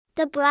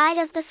The Bride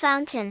of the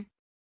Fountain.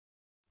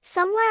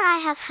 Somewhere I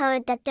have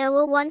heard that there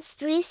were once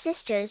 3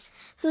 sisters,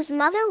 whose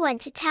mother went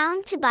to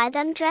town to buy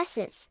them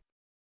dresses.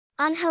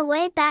 On her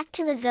way back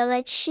to the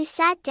village she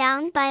sat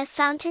down by a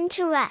fountain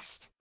to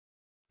rest.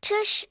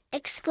 "Tush!"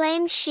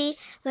 exclaimed she,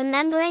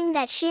 remembering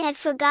that she had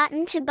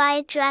forgotten to buy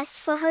a dress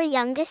for her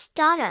youngest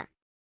daughter.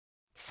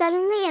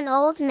 Suddenly an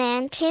old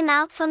man came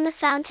out from the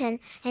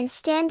fountain, and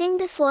standing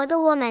before the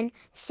woman,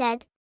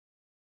 said,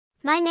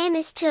 "My name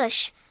is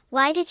Tush.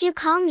 Why did you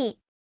call me?"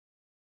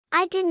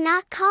 "I did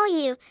not call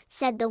you,"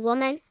 said the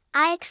woman.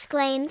 "I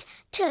exclaimed,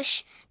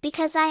 'Tush,'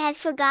 because I had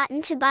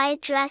forgotten to buy a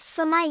dress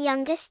for my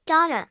youngest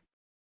daughter."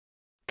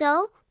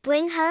 "Go,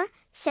 bring her,"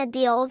 said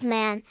the old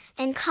man,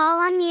 "and call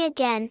on me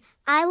again.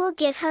 I will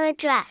give her a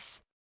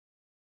dress."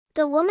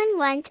 The woman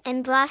went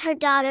and brought her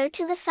daughter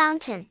to the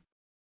fountain.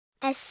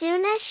 As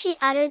soon as she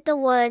uttered the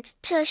word,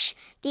 "Tush,"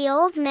 the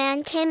old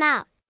man came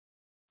out.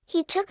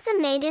 He took the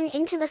maiden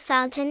into the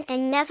fountain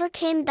and never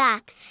came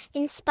back,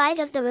 in spite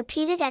of the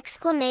repeated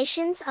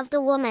exclamations of the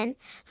woman,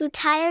 who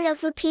tired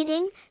of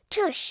repeating,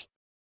 "Tush!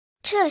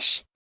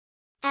 Tush!"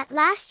 At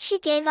last she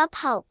gave up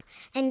hope,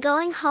 and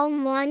going home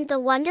mourned the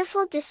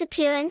wonderful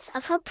disappearance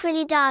of her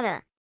pretty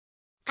daughter.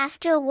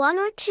 After 1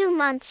 or 2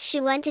 months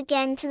she went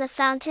again to the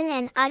fountain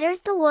and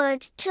uttered the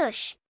word,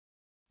 "Tush."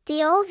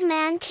 The old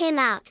man came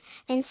out,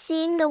 and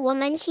seeing the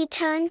woman he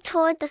turned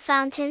toward the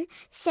fountain,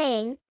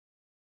 saying,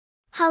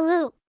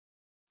 "Halloo!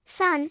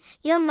 Son,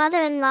 your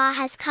mother-in-law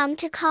has come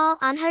to call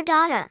on her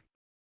daughter.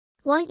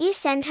 Won't you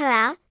send her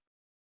out?"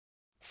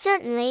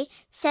 "Certainly,"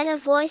 said a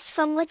voice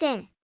from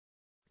within.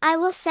 "I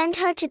will send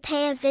her to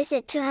pay a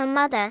visit to her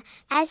mother,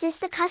 as is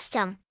the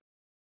custom."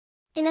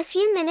 In a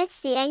few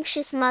minutes the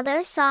anxious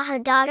mother saw her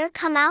daughter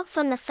come out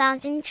from the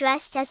fountain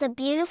dressed as a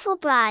beautiful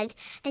bride,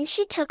 and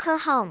she took her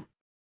home.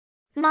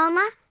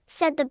 "Mamma,"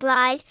 said the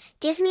bride,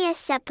 "give me a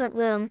separate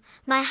room.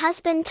 My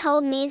husband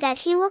told me that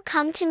he will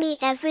come to me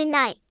every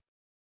night."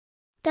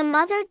 The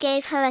mother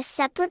gave her a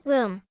separate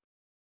room.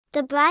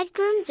 The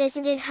bridegroom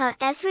visited her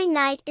every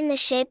night in the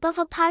shape of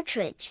a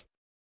partridge.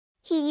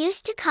 He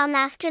used to come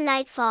after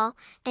nightfall,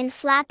 and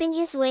flapping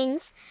his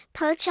wings,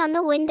 perch on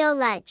the window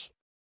ledge.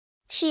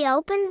 She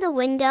opened the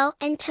window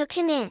and took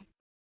him in.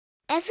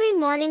 Every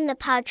morning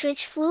the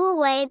partridge flew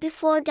away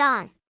before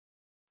dawn.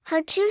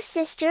 Her 2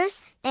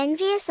 sisters,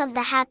 envious of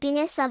the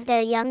happiness of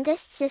their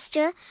youngest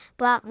sister,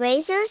 brought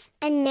razors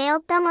and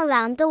nailed them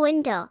around the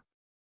window.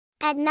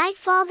 At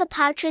nightfall the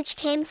partridge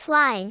came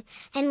flying,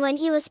 and when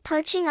he was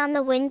perching on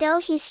the window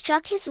he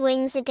struck his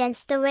wings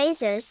against the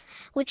razors,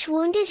 which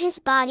wounded his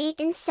body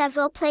in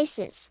several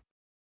places.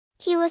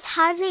 He was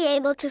hardly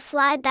able to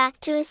fly back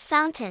to his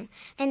fountain,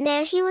 and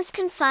there he was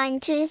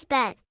confined to his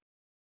bed.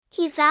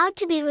 He vowed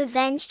to be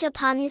revenged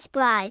upon his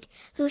bride,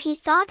 who he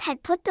thought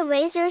had put the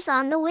razors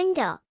on the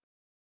window.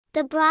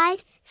 The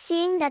bride,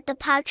 seeing that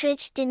the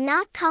partridge did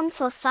not come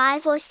for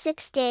 5 or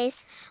 6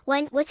 days,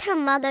 went with her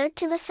mother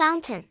to the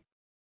fountain.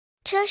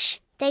 "Tush!"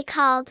 they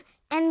called,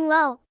 and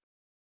lo!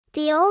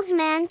 The old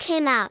man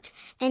came out,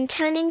 and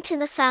turning to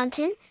the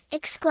fountain,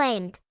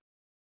 exclaimed,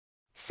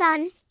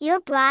 "Son, your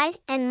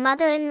bride and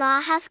mother-in-law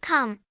have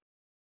come."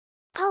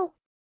 "Oh!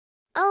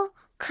 Oh!"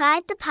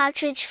 cried the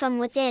partridge from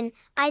within,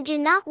 "I do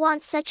not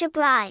want such a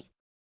bride.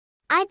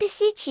 I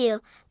beseech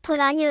you,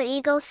 put on your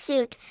eagle's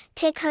suit,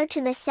 take her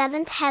to the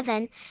 7th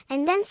heaven,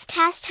 and thence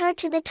cast her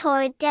to the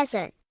torrid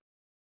desert."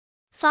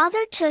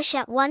 Father Tush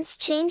at once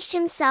changed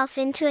himself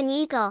into an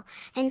eagle,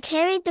 and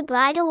carried the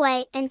bride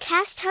away and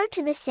cast her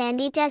to the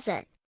sandy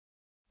desert.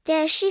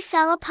 There she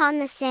fell upon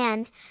the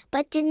sand,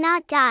 but did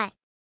not die.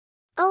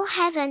 "Oh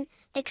heaven!"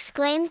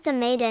 exclaimed the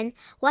maiden,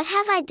 "what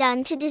have I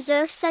done to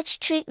deserve such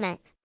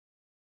treatment?"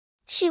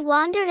 She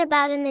wandered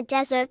about in the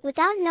desert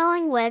without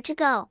knowing where to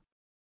go.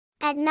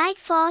 At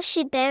nightfall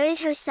she buried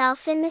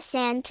herself in the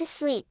sand to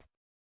sleep.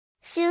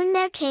 Soon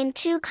there came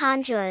 2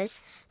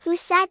 conjurers, who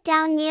sat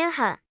down near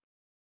her.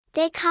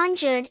 They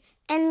conjured,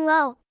 and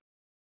lo!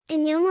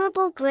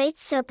 Innumerable great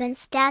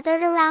serpents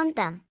gathered around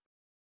them.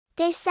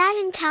 They sat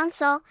in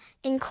council,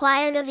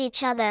 inquired of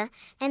each other,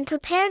 and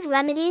prepared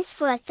remedies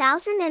for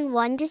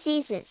 1,001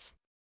 diseases.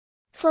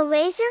 For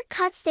razor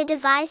cuts they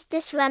devised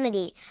this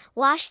remedy: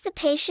 wash the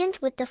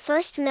patient with the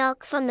first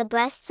milk from the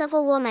breasts of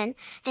a woman,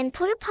 and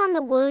put upon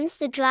the wounds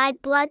the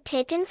dried blood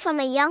taken from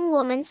a young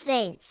woman's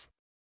veins.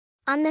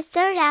 On the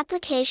 3rd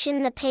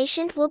application the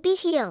patient will be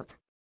healed.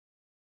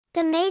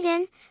 The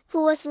maiden,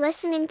 who was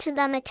listening to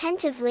them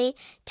attentively,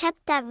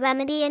 kept that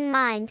remedy in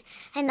mind,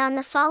 and on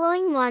the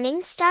following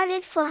morning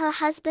started for her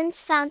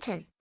husband's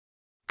fountain.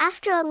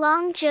 After a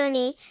long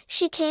journey,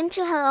 she came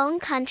to her own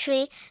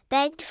country,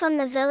 begged from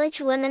the village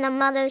women a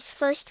mother's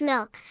first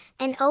milk,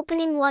 and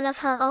opening one of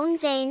her own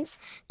veins,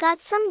 got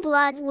some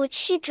blood which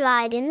she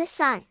dried in the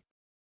sun.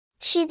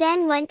 She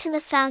then went to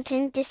the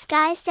fountain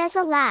disguised as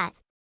a lad.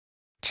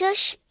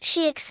 "Tush!"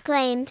 she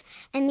exclaimed,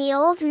 and the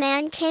old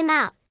man came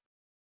out.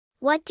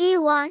 "What do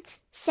you want?"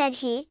 said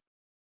he.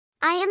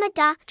 "I am a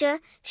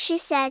doctor," she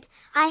said.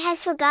 "I had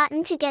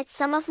forgotten to get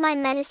some of my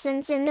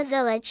medicines in the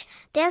village,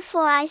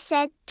 therefore I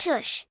said,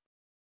 'Tush!'"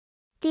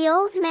 The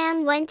old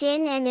man went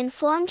in and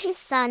informed his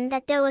son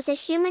that there was a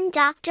human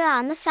doctor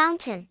on the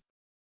fountain.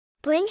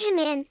 "Bring him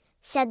in,"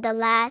 said the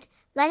lad.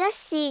 "Let us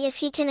see if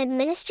he can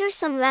administer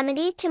some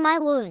remedy to my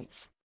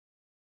wounds."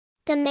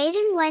 The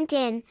maiden went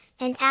in,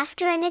 and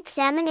after an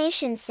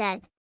examination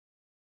said,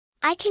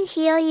 "I can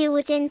heal you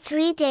within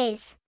 3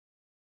 days."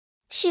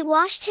 She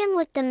washed him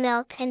with the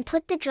milk and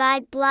put the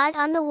dried blood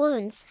on the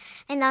wounds,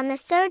 and on the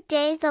 3rd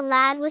day the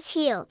lad was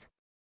healed.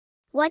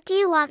 "What do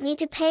you want me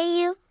to pay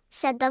you?"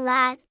 said the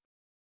lad.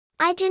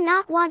 "I do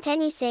not want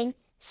anything,"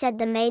 said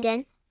the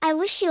maiden. "I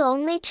wish you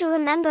only to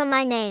remember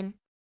my name."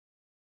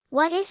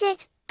 "What is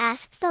it?"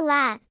 asked the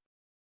lad.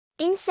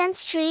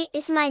 "Incense Tree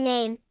is my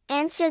name,"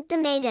 answered the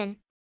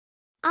maiden.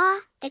 "Ah,"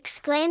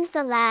 exclaimed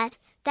the lad,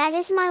 "that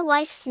is my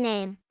wife's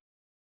name."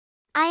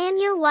 "I am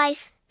your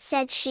wife,"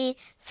 said she,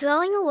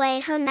 throwing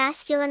away her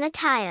masculine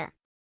attire.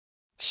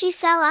 She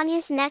fell on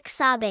his neck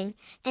sobbing,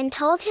 and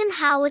told him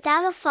how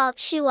without a fault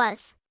she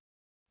was.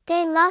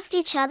 They loved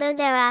each other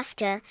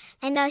thereafter,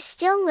 and are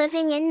still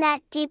living in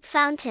that deep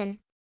fountain.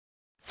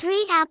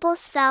 3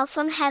 apples fell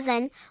from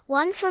heaven,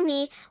 one for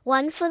me,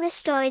 one for the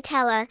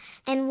storyteller,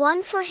 and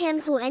one for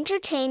him who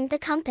entertained the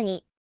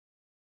company.